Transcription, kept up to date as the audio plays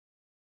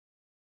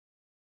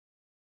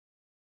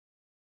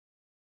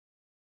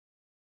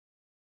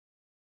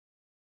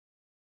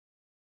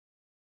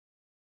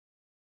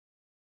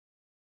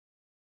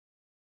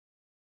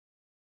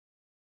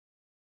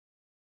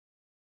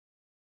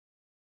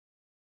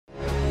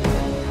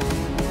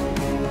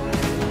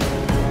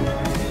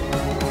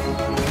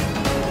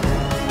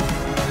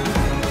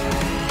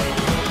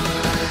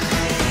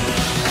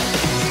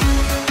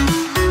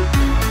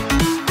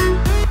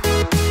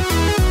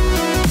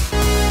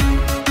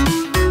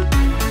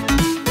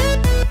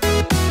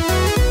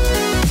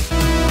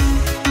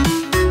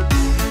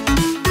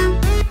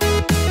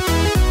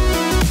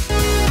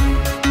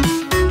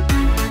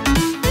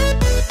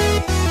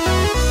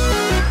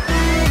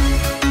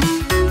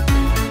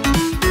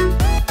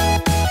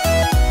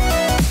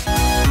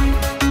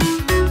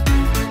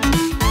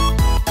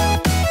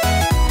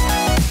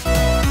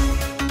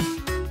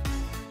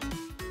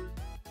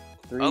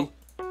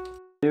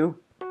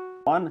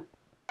done.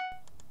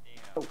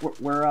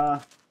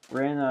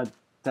 We're in a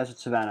desert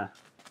savannah.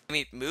 Can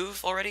we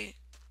move already?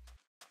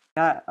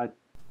 Yeah.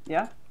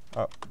 Yeah.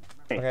 Oh.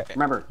 Okay.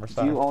 Remember,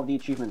 do all the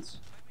achievements.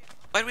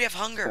 Why do we have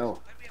hunger? Go.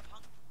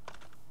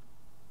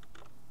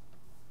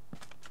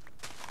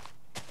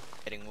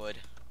 Getting wood.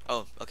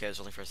 Oh, okay. It was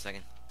only for a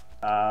second.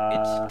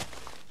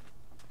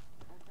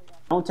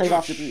 Don't take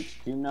off your boots.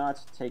 Do not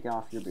take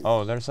off your boots.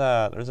 Oh, there's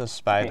a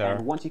spider. Okay,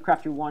 and once you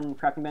craft your one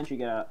crafting bench, you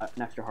get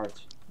an extra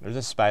heart. There's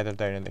a spider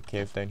down in the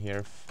cave down here.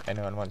 If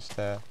anyone wants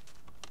to,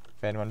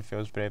 if anyone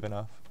feels brave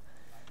enough.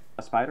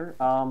 A spider?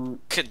 No.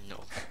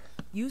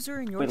 User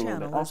in your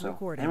channel is also,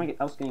 recording. anyone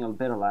else getting a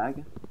bit of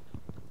lag?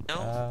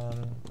 No.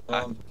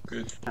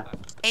 Good.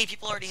 Hey,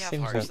 people already have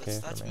Seems hearts. okay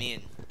That's for me.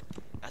 mean.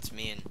 That's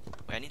mean.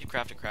 Wait, I need to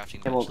craft a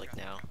crafting bench well, like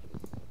now.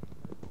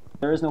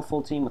 There is no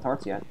full team with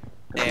hearts yet.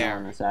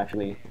 There. It's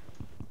actually.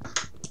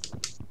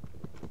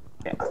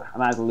 Yeah,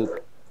 I'm out of the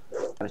loop.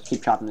 Gotta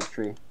keep chopping this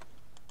tree.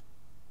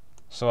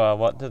 So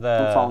what do Don't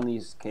the? fall in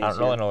these caves I don't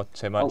really yet. know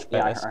too much yeah,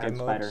 about this I heard game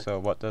mode. spider. So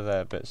what do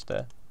the bits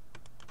do?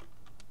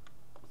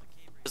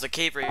 There's a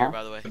cave right here,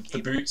 by the way.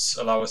 The boots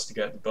allow us to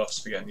get the buffs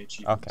for getting the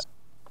achievements. Okay.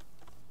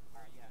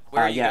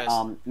 Where are you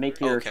guys?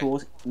 Make your okay.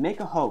 tools. Make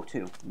a hoe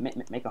too.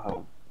 Make a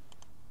hoe.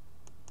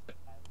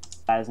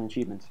 That is an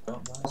achievement.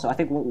 So I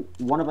think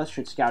one of us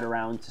should scout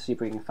around to see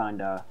if we can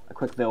find a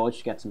quick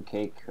village, get some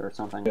cake or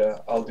something. Yeah,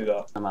 I'll do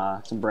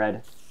that. Some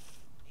bread.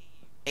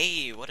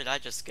 Hey, what did I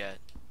just get?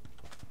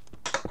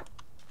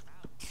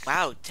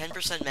 Wow,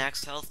 10%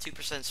 max health,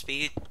 2%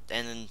 speed,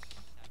 and then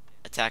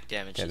attack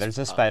damage. Yeah, there's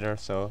a spider,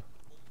 so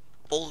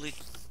Holy.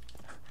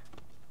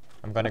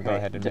 I'm gonna go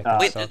ahead and make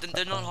Wait, myself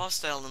they're not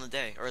hostile in the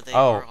day, or they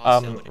Oh, are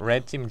hostile.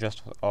 red team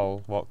just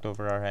all walked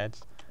over our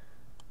heads.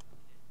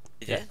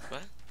 They did?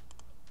 What?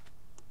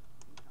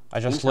 I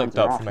just Team looked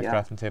sounds up rough, from the yeah.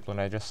 crafting table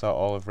and I just saw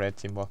all of red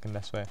team walking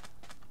this way.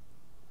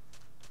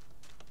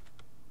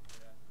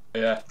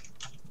 Yeah.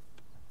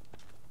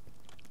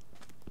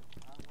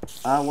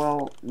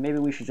 Well, maybe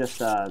we should just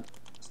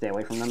stay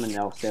away from them and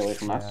they'll stay away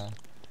from us.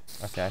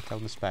 Okay, I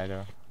killed the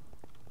spider.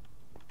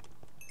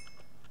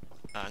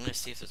 I'm gonna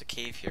see if there's a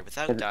cave here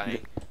without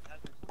dying.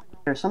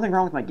 There's something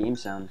wrong with my game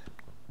sound.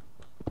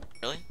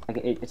 Really? Like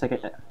it's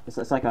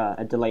like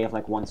a delay of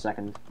like 1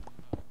 second.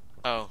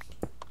 Oh.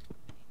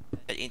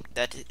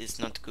 That is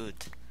not good.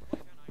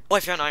 Oh, I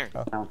found iron.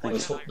 I don't think.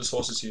 There's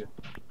horses here.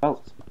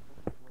 Oh,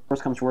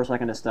 worst comes to worst, I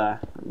can just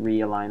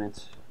realign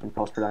it in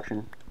post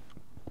production.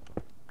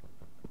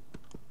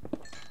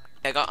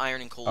 I got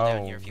iron and coal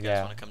down here if you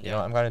guys want to come You know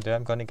what down. I'm gonna do?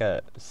 I'm gonna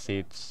get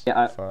seeds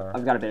Yeah, for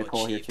I've got a bit of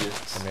coal here too.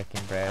 for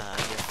making bread. I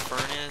need a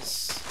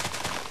furnace.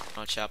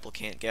 Oh, chapel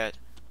can't get.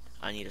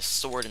 I need a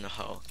sword and a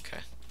hoe.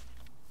 Okay.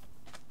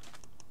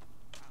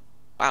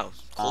 Wow,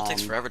 coal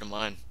takes forever to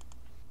mine.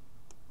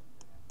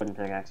 Wooden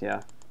pickaxe,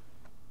 yeah.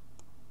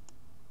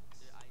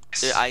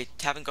 Dude, I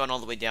haven't gone all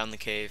the way down the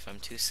cave. I'm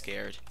too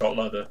scared. Got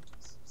leather.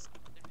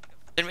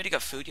 Anybody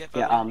got food yet? By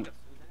Yeah. the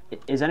way?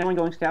 Is anyone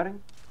going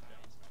scouting?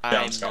 Yeah,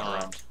 I'm I'm scouting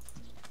not. around.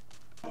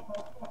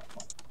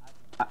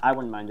 I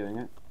wouldn't mind doing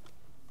it.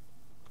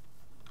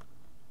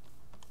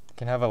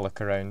 Can have a look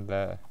around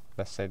this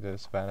side of the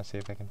savannah, see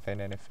if I can find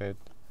any food.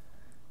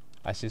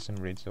 I see some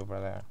reeds over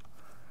there.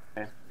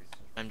 Okay.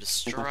 I'm to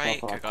Make myself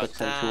strike. I a got quick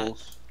set of that.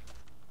 tools.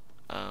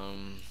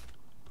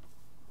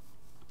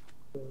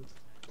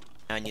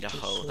 I need a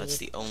hoe. That's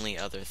the only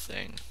other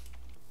thing.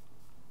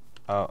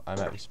 Oh, I'm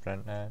at the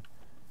sprint now.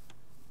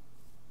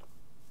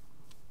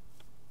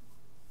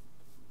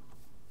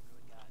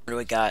 What do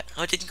we got?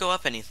 Oh, it didn't go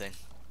up anything.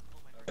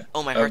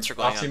 Oh, my hearts are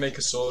going After you up. make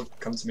a sword,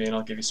 come to me and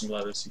I'll give you some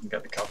leather so you can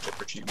get the capture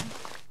for achievement.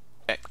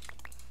 Okay.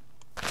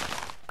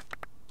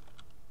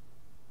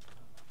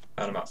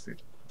 And I'm out of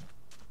food.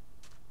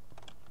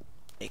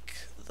 Make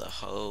the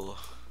hoe.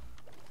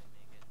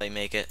 Did I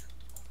make it?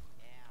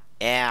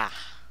 Yeah.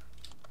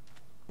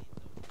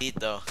 Feed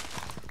though.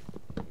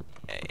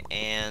 Okay,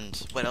 and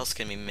what else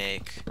can we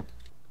make?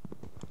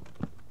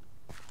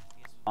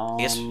 I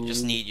guess we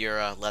just need your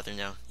leather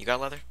now. You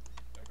got leather?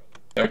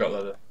 Yeah, I got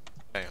leather.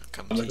 Okay, I'll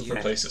come I'm to looking you. for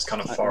a place that's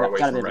kind of far away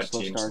gotta from be a red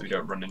slow team so start. we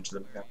don't run into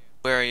them again.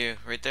 Where are you?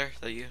 Right there? Is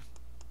that you?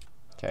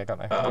 Okay, I got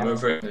my I'm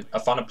over in, I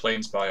found a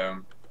plains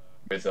biome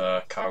with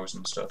cows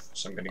and stuff,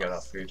 so I'm gonna get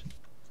that food.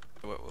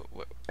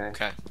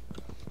 Okay.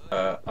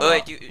 I'm Oh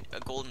wait, at you a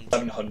golden.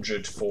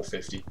 700,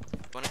 450.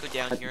 Wanna go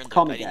down here and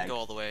call I me didn't Dag. go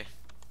all the way.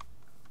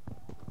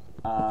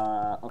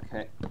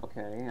 Okay.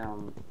 Do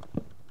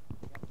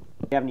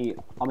you have any?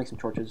 I'll make some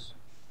torches.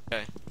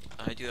 Okay.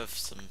 I do have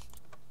some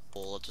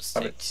coal. I'll just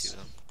Have take it. 2 of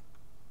them.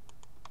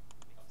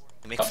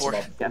 Make That's 4.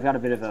 about- Yeah, I've got a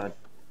bit of a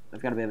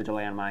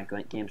delay on my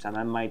game sound.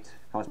 That might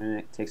cause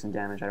me to take some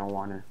damage. I don't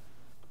want to.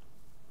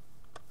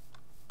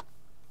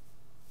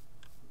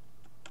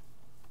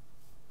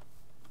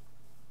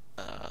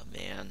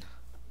 Man.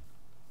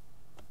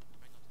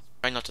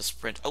 Try not to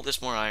sprint. Oh,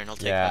 there's more iron. I'll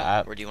take Yeah,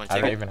 that. Or do you want to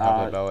I take don't it? even have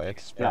the ability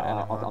to sprint Yeah,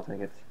 anymore. I'll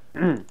take it.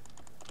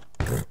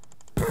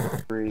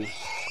 3.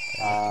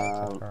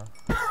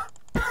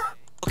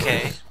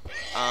 Okay.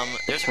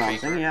 There's a Promising,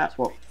 creeper. yeah.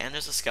 Well, And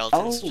there's a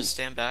skeleton, so Oh. just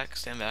stand back,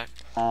 stand back.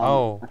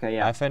 Okay,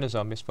 yeah. I found a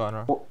zombie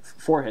spawner.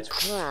 4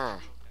 hits.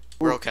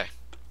 We're okay.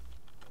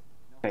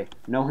 Okay,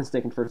 no one's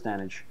taking first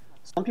damage.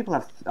 Some people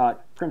have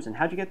Crimson.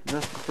 How'd you get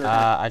the first?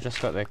 I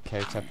just got the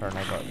cow tipper and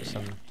I got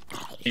some.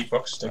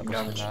 Beatbox taking levels from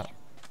damage. that.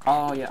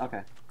 Oh yeah,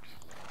 okay.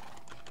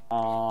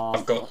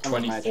 I've got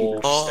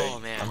 24 Oh stay.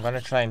 man. I'm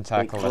gonna try and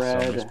tackle this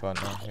Bread. zombie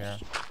spawner here.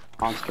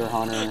 Monster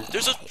Hunter.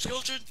 There's a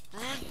skeleton!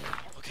 Run!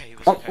 Okay, he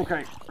was Oh, okay.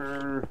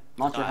 okay.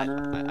 Monster No,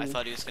 Hunter. I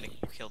thought he was gonna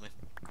kill me.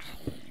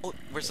 Oh,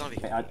 where's the zombie?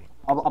 Okay,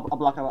 I'll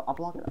block it up. I'll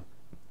block it up.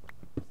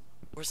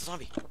 Where's the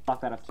zombie?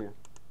 Block that up too.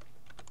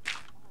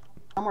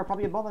 Somewhere,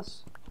 probably above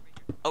us.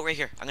 Oh, right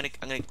here. I'm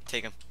gonna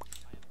take him.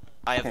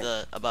 I have Okay.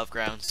 the above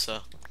ground, so.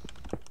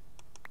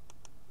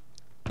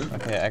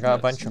 Okay, I got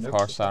a bunch of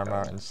horse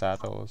armor and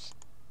saddles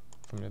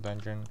from the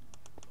dungeon.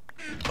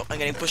 Oh, I'm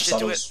getting pushed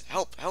into it. Saddles.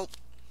 Help! Help!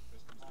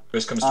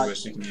 Worst comes to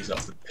worst, you can use that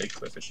for pig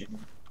cliff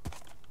achievement.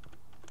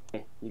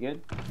 Okay, you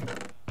good?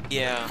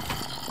 Yeah.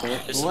 Okay,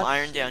 There's some let's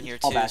iron down here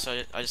fall too, back.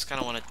 so I just kind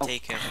of want to Oh.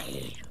 take him.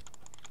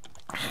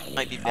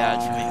 Might be bad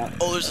for me.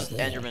 Oh, there's an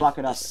Enderman. Block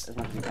it up This- as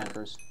much as you can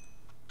first.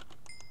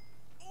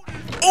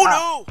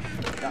 Oh no!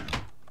 I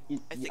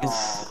think it's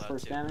allowed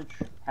First to. damage.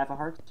 Half a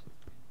heart.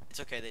 It's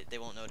okay. They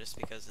won't notice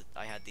because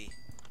I had the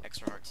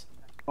extra hearts.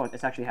 Oh,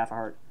 it's actually half a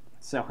heart.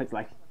 So it's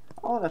like,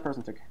 oh, that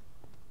person took.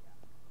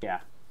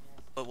 Yeah.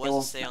 But what Well,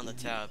 does it say on the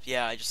tab?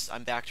 Yeah,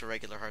 I'm back to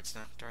regular hearts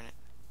now. Darn it.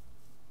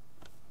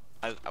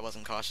 I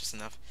wasn't cautious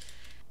enough.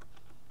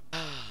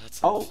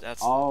 That's Oh.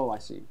 that's Oh, I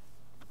see.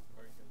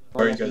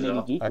 Very Well, good,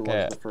 maybe though. Geeker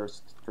Okay.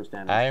 was the first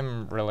damage.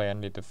 I'm really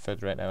in need of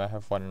food right now. I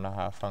have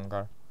 1.5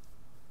 hunger.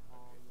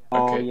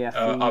 Oh Okay, yeah.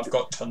 I've food.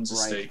 got tons of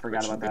Right, steak,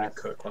 forgot which I'm about gonna that.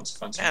 cook once I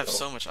find I some have coal.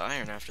 so much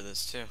iron after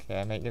this too.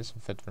 Okay, I might get some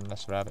food from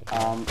this rabbit.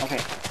 Okay,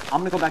 I'm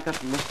gonna go back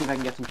up and let's see if I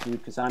can get some food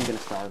because I'm gonna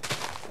starve.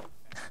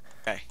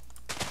 Okay.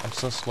 I'm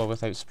so slow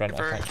without sprint, I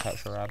Creeper. can't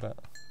catch a rabbit.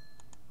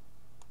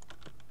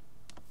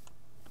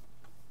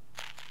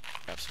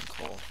 Grab some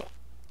coal.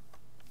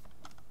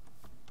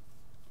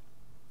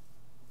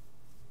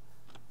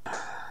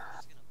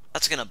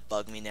 That's gonna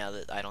bug me now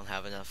that I don't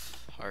have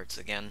enough hearts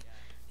again.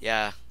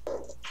 Yeah.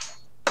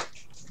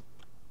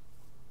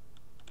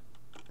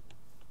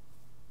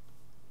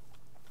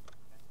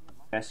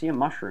 I see a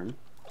mushroom.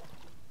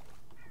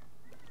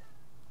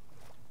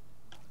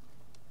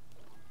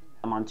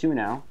 I'm on 2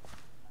 now.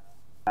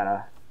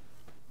 At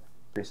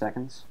 3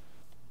 seconds.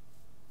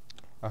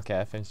 Okay,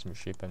 I found some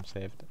sheep, I'm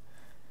saved.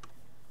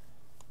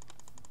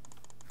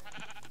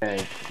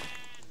 Okay.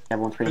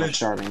 Everyone's pretty much Village.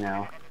 starving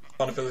now.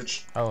 Found a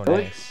village. Oh,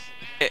 Really? nice.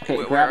 Hey, Okay,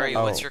 where grab are it. you?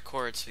 What's Oh. your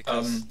chords?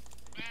 Because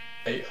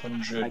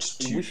 800 Like,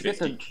 to we should get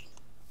 50. the.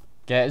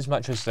 Get as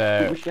much as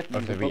we should get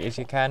of the the wheat as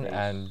you can book.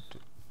 and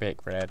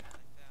bake bread.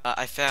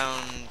 I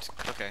found.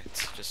 Okay,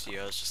 it's just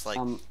you. I was just like,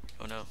 oh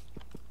no.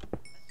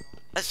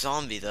 That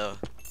zombie though.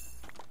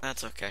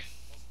 That's okay.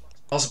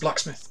 I was a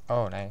blacksmith.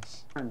 Oh,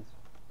 nice. Friends.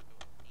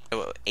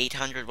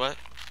 800 what?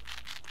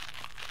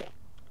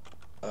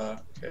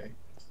 Okay.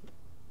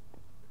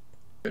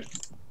 Good.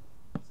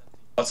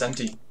 That's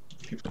empty.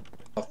 People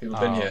have people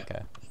been here.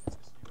 Okay.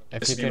 If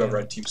This you would be where can,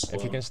 red team spawn.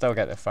 if you can still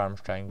get the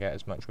farms, try and get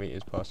as much wheat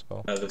as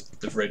possible. No,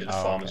 they've raided the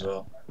Oh, farm okay. as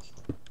well.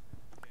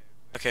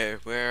 Okay,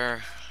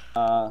 where?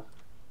 No,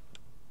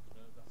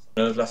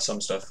 they've left some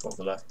stuff over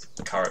the left.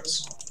 The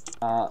carrots.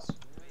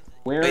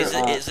 Where? Wait, is it who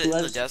in the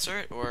has-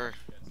 desert or?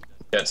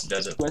 Yeah, it's a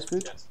desert. Who has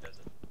food?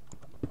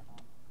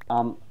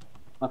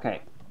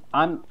 Okay.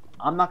 I'm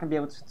not gonna be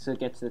able to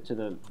get to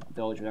the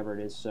village, whatever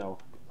it is. So,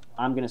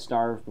 I'm gonna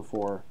starve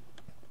before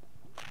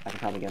I can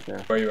probably get there.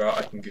 Where you are,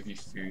 I can give you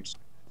food.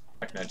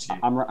 I can add to you.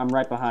 I'm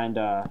right behind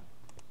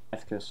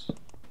Ethicus.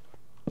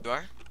 You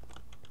are?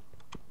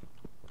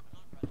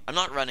 I'm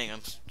not running.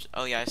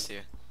 Oh yeah, I see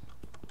you.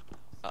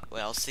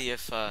 Well, I'll see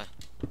if go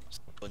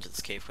into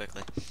this cave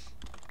quickly.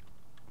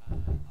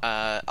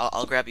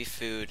 I'll grab you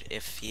food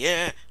if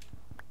yeah.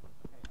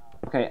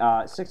 Okay.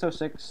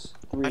 606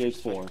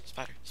 384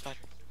 Spider.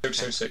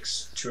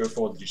 606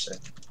 204, did you say?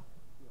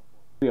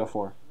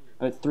 304.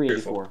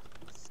 384.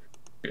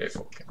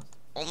 384, okay.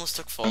 Almost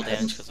took fall I'm heading-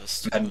 damage because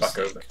of a I'm heading back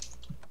over.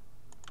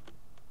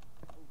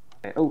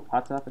 Okay. Oh,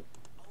 hot topic.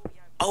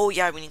 Oh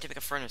yeah, we need to make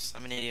a furnace.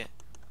 I'm an idiot.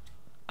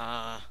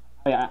 Oh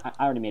yeah,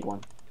 I already made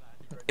one.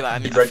 Yeah, but I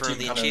mean Did red for team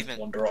the kind of achievement.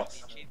 wander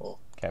off? Or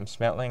Okay, I'm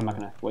smelting. I'm not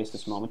gonna waste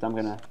this moment. I'm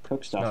gonna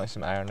cook stuff. Smelting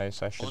some iron now,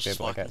 so I should Almost be just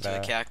able to walked get into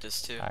a the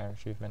cactus too. iron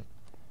achievement.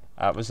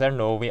 Was there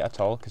no wheat at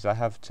all? Because I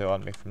have 2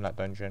 on me from that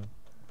dungeon.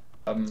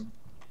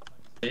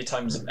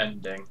 daytime's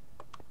ending.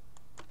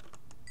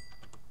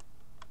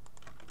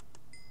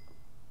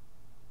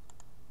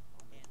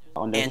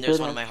 Oh, And there's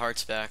one of my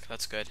hearts back.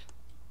 That's good.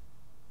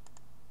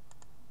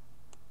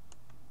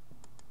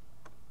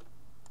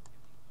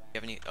 You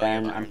have any? Oh, you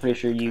have Then I'm iron. pretty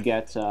sure you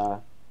get.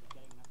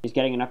 He's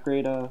getting an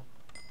upgrade.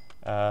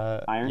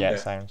 Iron?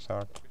 Yes, Yeah. iron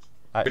sword.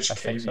 Which I think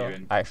cave so. are you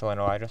in? Actually,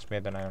 no, I just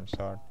made an iron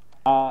sword.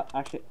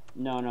 Actually,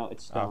 no,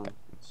 it's stone. Okay.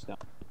 It's stone.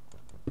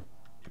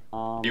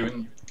 You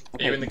in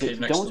Okay, the cave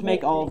next to don't the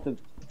make all wall? of the.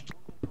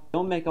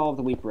 Don't make all of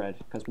the wheat bread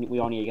because we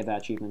all need to get that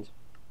achievement.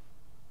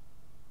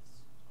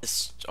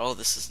 Oh,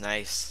 this is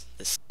nice.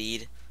 The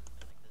speed.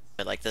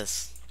 I like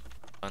this.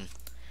 Fun.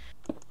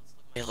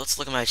 Yeah, let's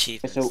look at my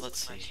achievements. So-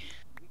 Let's see.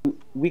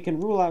 We can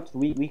rule out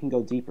we can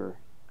go deeper.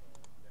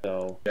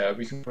 So. Yeah,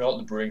 we can put out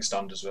the brewing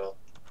stand as well.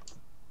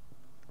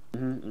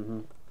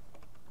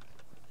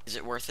 Is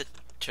it worth it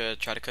to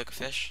try to cook a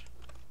fish?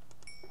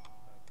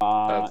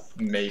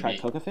 Maybe. Try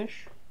to cook a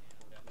fish?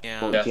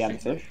 Yeah. Well, Yeah, do you I have a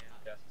think fish?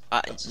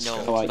 That's a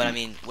No, skeleton. but I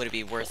mean, would it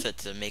be worth it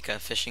to make a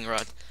fishing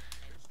rod?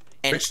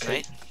 And Which it's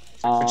night?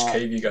 Which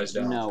cave you guys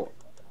down? No.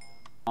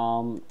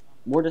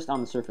 We're just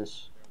on the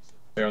surface.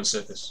 They're on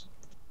surface.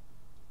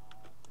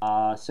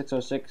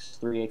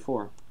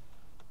 606-384.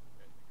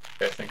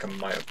 I think I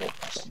might have walked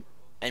past you.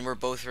 And we're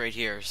both right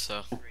here,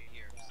 so.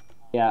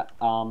 Yeah.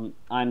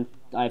 I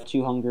have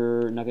 2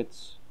 hunger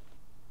nuggets.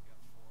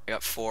 I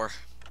got 4.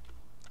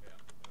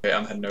 Okay,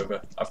 I'm heading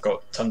over. I've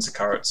got tons of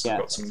carrots. Yeah. I've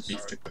got some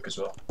beef to cook as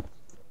well.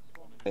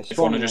 Okay, If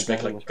you want to spawning just make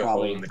definitely like was a hole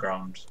probably. in the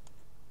ground.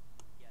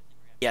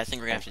 Yeah, I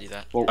think we're gonna have to do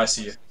that. Well, I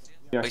see you.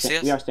 we are, Oh, you see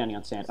us? we are standing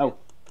on sand. Oh.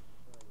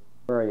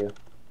 Where are you?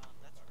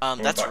 We're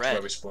That's back to where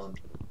red. we spawned.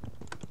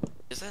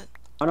 Is it?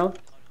 Oh no.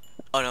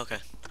 Oh, no, okay.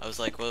 I was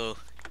like, whoa.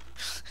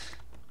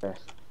 Okay.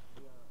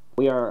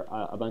 We are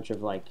a bunch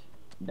of like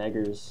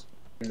beggars.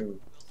 No.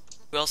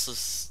 Who else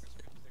is.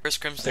 Where's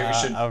I Crimson? think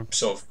we should I'll-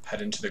 sort of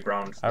head into the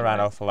ground. I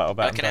ran off a little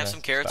bit. I'm can I have gonna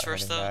some carrots start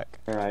first, heading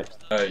though? back.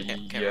 All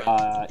right.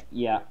 Yeah.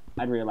 Yeah.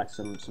 I'd really like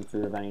some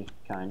food of any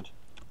kind.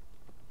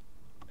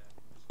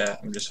 Yeah,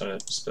 I'm just trying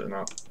to split them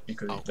out.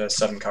 Because Oh. there's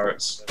 7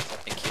 carrots.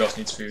 Thank Who you. else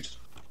needs food?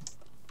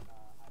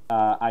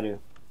 I do.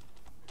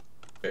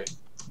 Okay,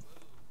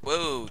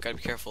 Whoa, gotta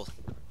be careful.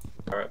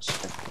 carrots.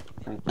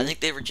 Thank I you. think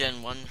they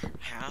regen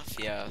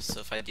 1/2, yeah, so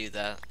if I do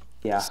that,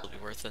 Yeah. this will be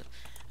worth it.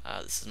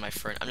 This is my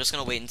fern. I'm just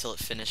gonna wait until it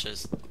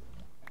finishes.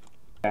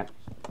 Okay.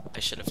 I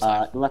should have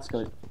time. Let's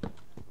go.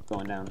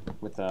 Going down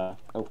with Oh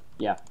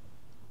yeah.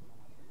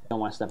 Don't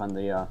want to step on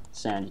the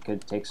sand. You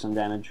could take some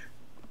damage.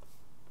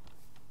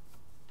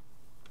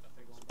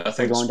 I We're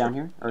think going down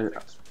here, or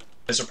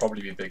this will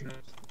probably be big.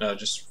 No,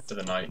 just for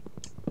the night.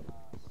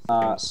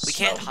 We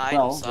can't hide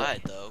well,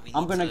 inside, though. We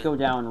I'm need gonna to... go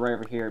down right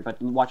over here,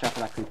 but watch out for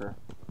that creeper.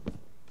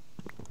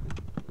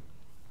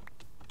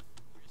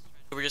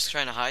 We're just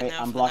trying to hide Hey, now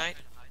I'm for the block- night?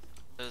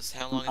 'Cause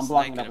how long I'm is the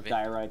blocking night it up gonna with be?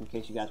 diorite in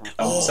case you guys want.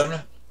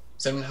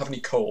 Does anyone have any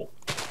coal?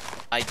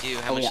 I do.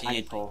 How Oh much yeah, do I you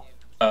need need? coal.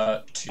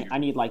 2. I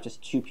need like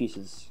just 2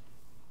 pieces.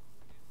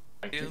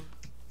 Thank you. 2?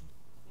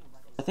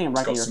 I think I'm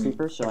right Got near a some-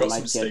 creeper, so I've I got might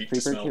some get steak to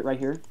creeper smell. right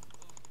here.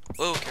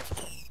 Whoa,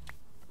 careful.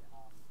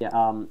 Yeah.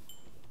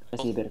 I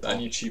see a bit of coal.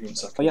 Any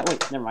achievements I Oh can. yeah,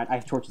 wait, never mind. I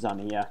have torches on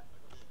me. Yeah.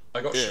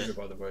 I got Yeah. sugar,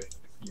 by the way.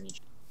 You need.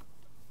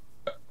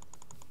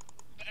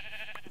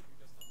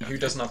 Who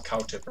doesn't have cow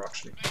tipper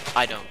actually?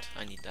 I don't.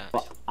 I need that.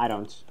 Well, I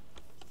don't.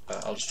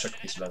 I'll just chuck a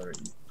piece of leather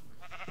at you.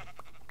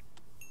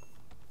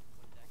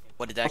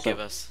 What did that Also, give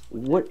us?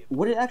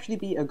 Would it actually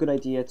be a good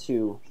idea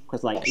to,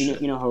 because like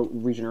you know how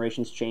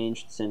regeneration's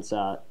changed since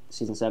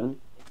season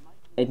 7?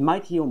 It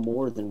might heal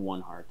more than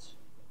 1 heart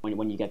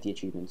when you get the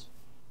achievement.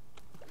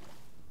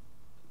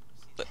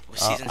 What,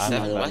 season I'm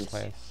 7? in What? that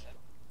place.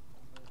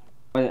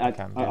 Of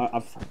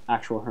Can't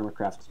actual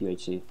Hermitcraft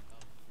UHC.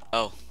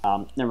 Oh,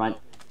 Never mind.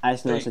 I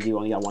just noticed Steak. that you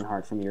only got 1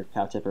 heart from your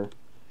cow tipper.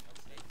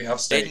 We have I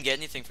steak. didn't get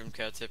anything from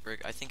Cow Tipper.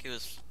 I think it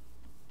was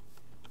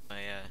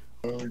my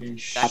Holy back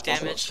shit.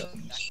 damage.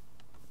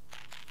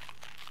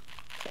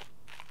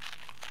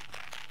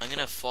 I'm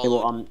gonna Okay,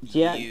 follow well,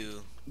 yeah.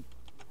 you.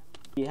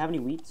 Do you have any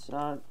wheat,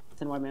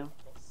 ThinWhiteMale?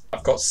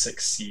 I've got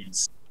 6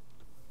 seeds.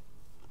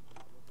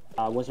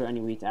 Was there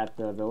any wheat at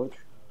the village?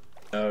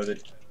 No, they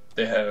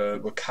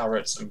were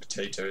carrots and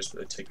potatoes, but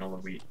they're taking all the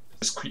wheat.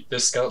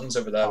 There's skeletons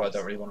over there, but I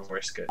don't really want to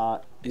risk it.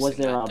 Was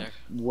they there got a there.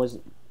 was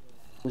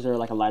there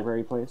like a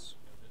library place?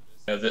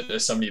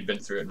 There's somebody who'd been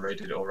through it and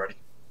raided it already.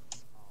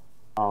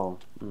 Oh,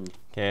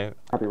 Okay,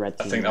 probably red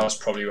I team. think that was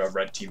probably where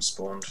red team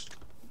spawned.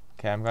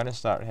 okay, I'm gonna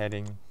start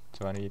heading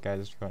to one of you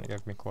guys if you want to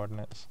give me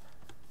coordinates.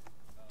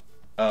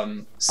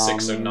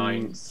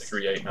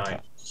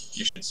 609389.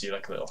 You should see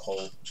like a little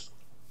hole.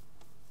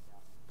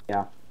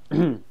 Yeah.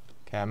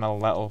 Okay, I'm a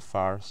little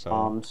far,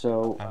 so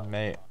So I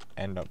might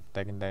end up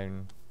digging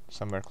down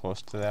somewhere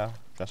close to there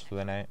just for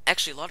the night.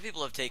 Actually, a lot of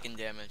people have taken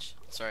damage.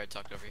 Sorry, I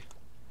talked over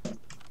you.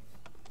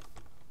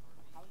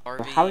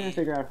 RV. how are you gonna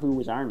figure out who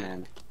was Iron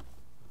Man?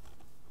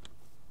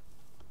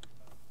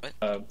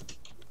 I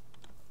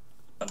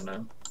don't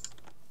know.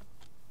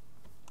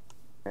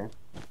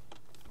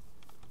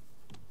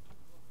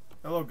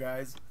 Hello,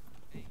 guys.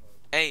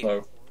 Hey,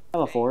 Hello.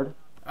 Hello, Ford.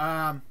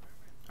 Iron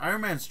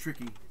Man's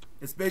tricky.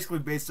 It's basically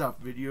based off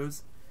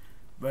videos,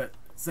 but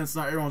since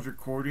not everyone's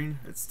recording,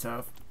 it's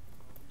tough.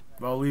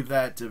 But I'll leave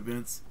that to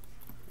Vince.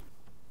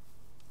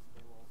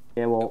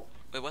 Yeah, well,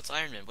 wait, what's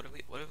Iron Man? What do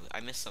we? I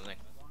missed something.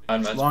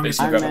 Iron Man's Longest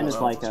basically Iron Iron Man Man is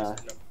is like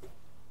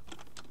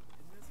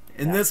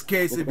In Yeah. this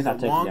case, it'd be the Without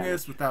taking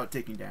longest without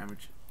taking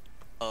damage.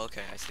 Oh,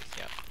 okay, I see.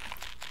 Yeah.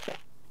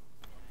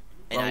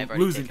 And Well, I've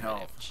already losing taken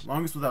health. damage.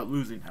 longest without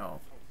losing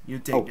health. You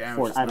take Oh, damage.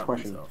 Ford, just I have a not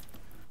lose question. health.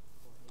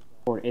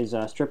 Ford is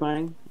strip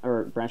mining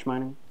or branch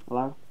mining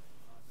allowed?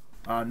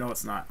 No,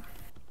 it's not.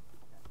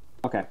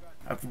 Okay.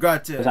 I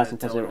forgot to Because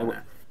tell her on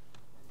that.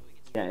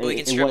 Yeah, We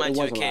can strip mine to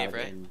a was cave, allowed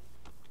right? in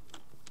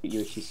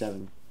UHC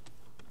 7.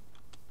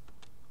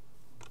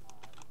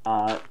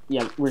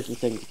 Yeah, we're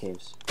just taking the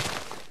caves.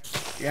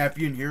 Yeah, if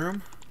you can hear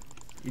him,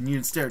 you need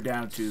to stare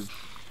down too.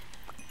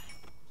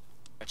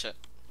 Gotcha.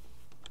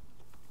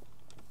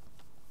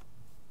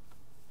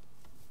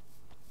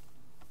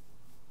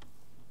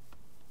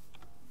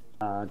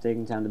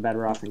 Digging down the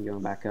bedrock and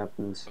going back up,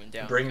 and Going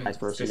down. Bring Vice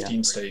versa, 15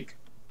 yeah. steak.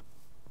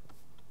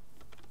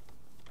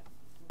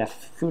 yeah,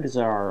 food is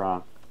our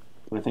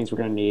one of the things we're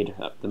gonna need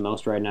the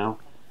most right now,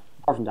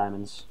 apart from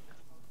diamonds.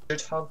 I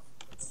should have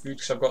food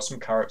because I've got some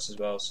carrots as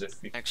well. So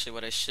if we, Actually,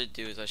 what I should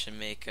do is I should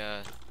make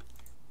a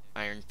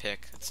iron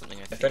pick. That's something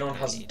I think if anyone I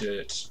has need.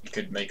 dirt, you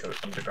could make an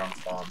underground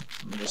farm.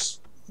 And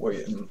just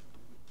wait and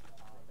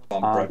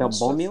farm bread Build and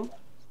bone stuff. meal.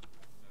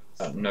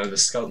 No, the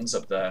skeleton's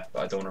up there,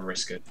 but I don't want to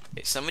risk it.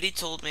 Okay, somebody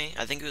told me,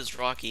 I think it was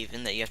Rock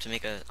even, that you have to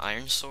make an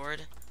iron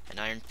sword, an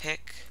iron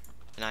pick,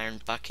 an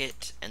iron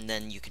bucket, and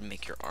then you can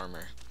make your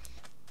armor.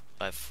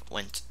 I've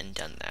went and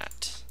done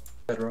that.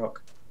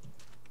 Bedrock.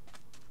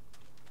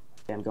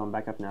 Yeah, I'm going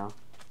back up now.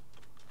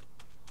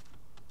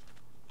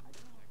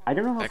 I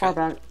don't know how Back far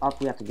back up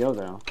we have to go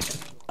though.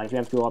 Like, we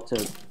have to go up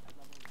to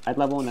height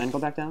level and then go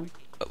back down.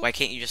 But why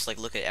can't you just like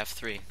look at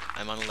F3?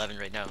 I'm on 11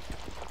 right now.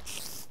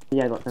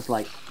 Yeah, that's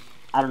like,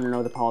 I don't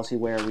know the policy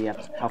where we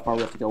have how far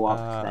we have to go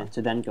up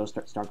to then go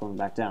start going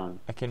back down.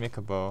 I can make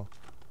a bow.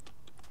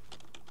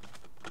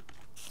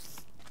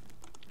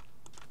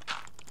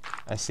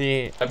 I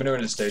see. Let me know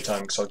when it's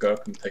daytime because I'll go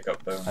up and pick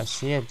up bones. I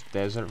see a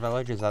desert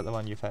village. Is that the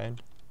one you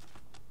found?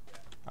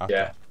 Okay.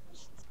 Yeah.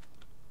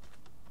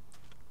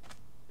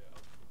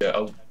 Yeah,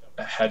 I'll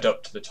head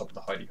up to the top of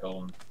the hidey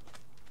hole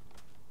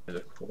and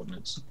the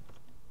coordinates.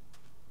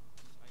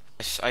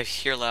 I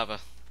hear lava.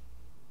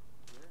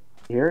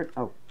 You hear it?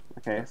 Oh,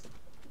 okay.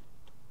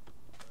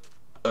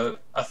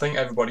 I think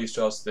everybody who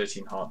still has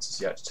 13 hearts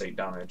is yet to take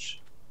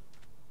damage.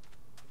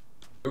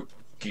 Oop,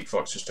 Geek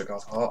Fox just took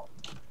off a heart.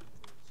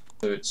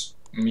 So it's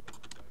me,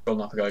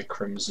 Golden Apple Guy,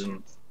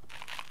 Crimson,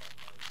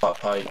 Fat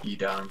Pie,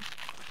 Edan,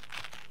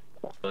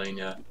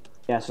 Melania,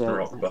 Yeah, and so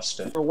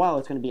Rockbuster. for a while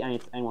it's going to be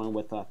anyone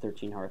with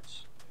 13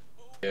 hearts.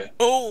 Yeah.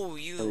 Oh,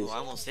 At you! least. I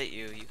almost hit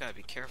you. You gotta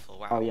be careful.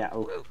 Wow. Oh yeah,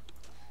 oh. Woo.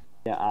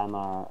 Yeah,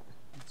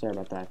 sorry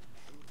about that.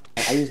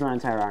 I used my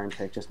entire iron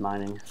pick just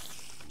mining.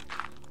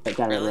 I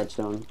got Really?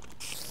 redstone.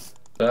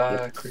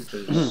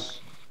 Creepers.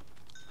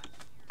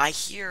 I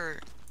hear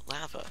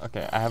lava.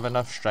 Okay, I have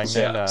enough string So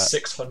now yeah, that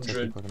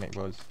 600, people can make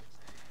bows.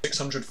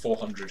 600,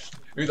 400.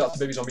 Ooh, that's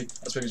baby zombie.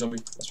 That's baby zombie.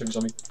 That's baby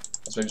zombie.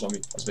 That's baby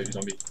zombie. That's baby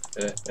zombie.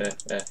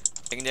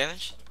 Taking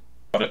damage?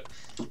 Got it.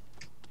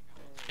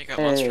 I got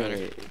Monster Hunter.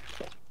 Hey.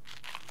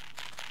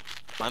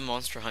 My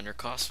Monster Hunter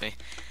cost me.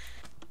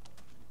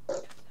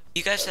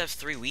 You guys have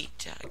 3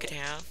 wheat I could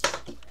have?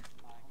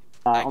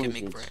 I only could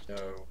make seeds. bread.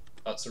 No,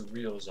 that's a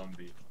real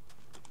zombie.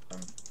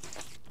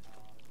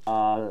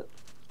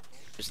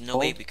 There's no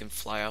way we can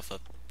fly off a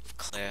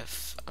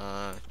cliff. We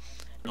No,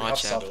 have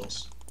actually, I will.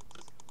 saddles.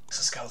 It's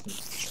a skeleton.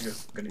 I'm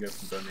gonna go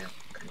from Birmingham.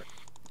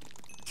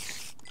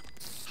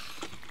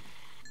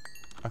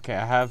 Okay,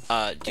 I have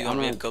Do you want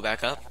me to go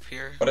back up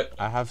here? Got it.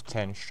 I have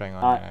 10 string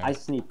on now. I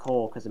just need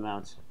coal because it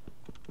mounts.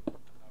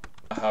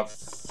 I have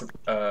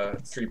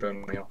 3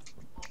 bone meal.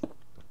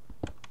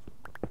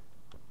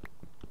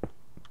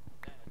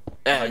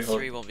 How do you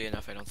 3 won't be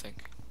enough, I don't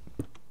think.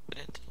 Would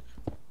it?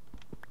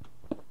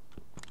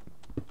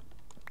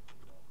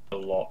 A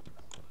lot.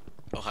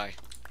 Oh, hi.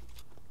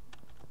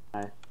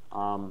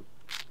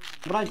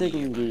 But I dig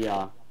in the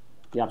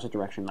opposite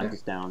direction, like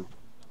it's down.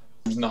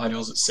 The high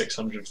hills at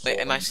 600. Wait,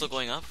 am I still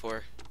going up,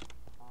 or?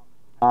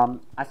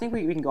 I think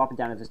we can go up and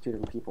down if there's 2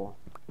 different people.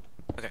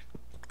 Okay.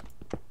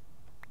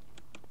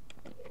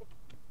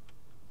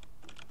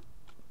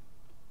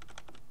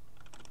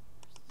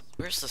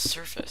 Where's the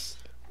surface?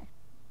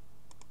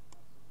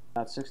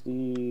 About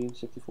 60,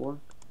 64.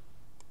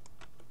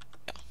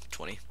 Yeah,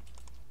 20.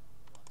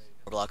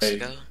 4 blocks to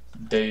go.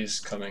 Days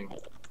coming.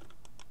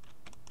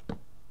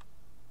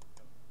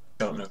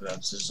 Don't know if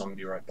that's a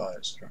zombie right by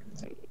us or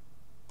anything.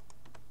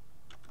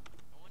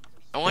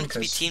 I wanted to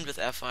be Because- teamed with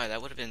FI.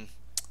 That would have been.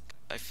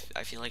 I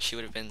feel like she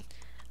would have been.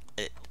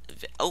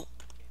 Oh,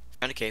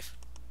 found a cave.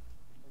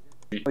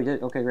 Oh, you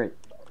did? Okay, great.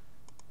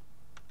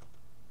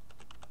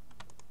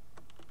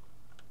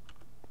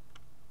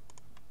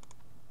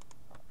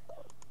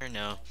 Or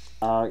no.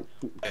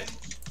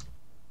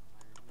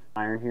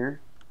 Iron here.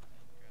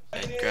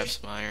 Okay, grab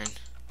some iron.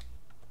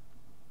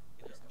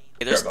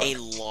 Okay, there's a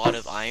lot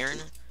of iron,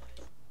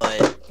 but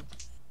can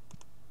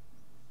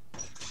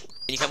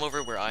you come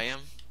over where I am?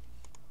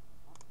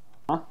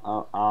 Huh?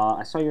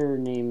 I saw your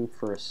name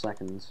for a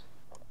second.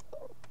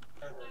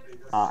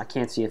 I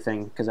can't see a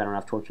thing because I don't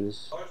have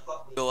torches.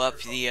 Go up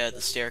the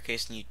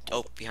staircase and you.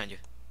 Oh, behind you.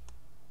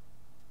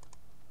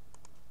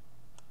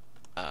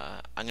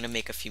 I'm gonna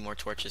make a few more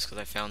torches because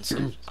I found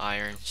some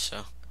iron.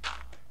 So,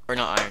 or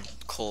not iron,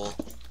 coal.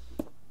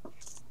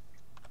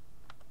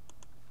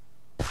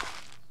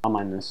 I'll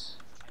mine this.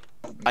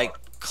 I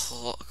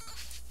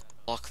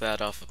block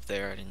that off up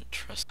there. I didn't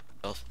trust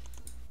myself.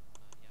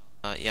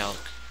 Yeah.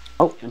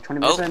 Oh, and 20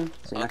 minutes Oh, in.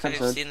 See you next okay,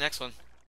 episode. see you in the next one.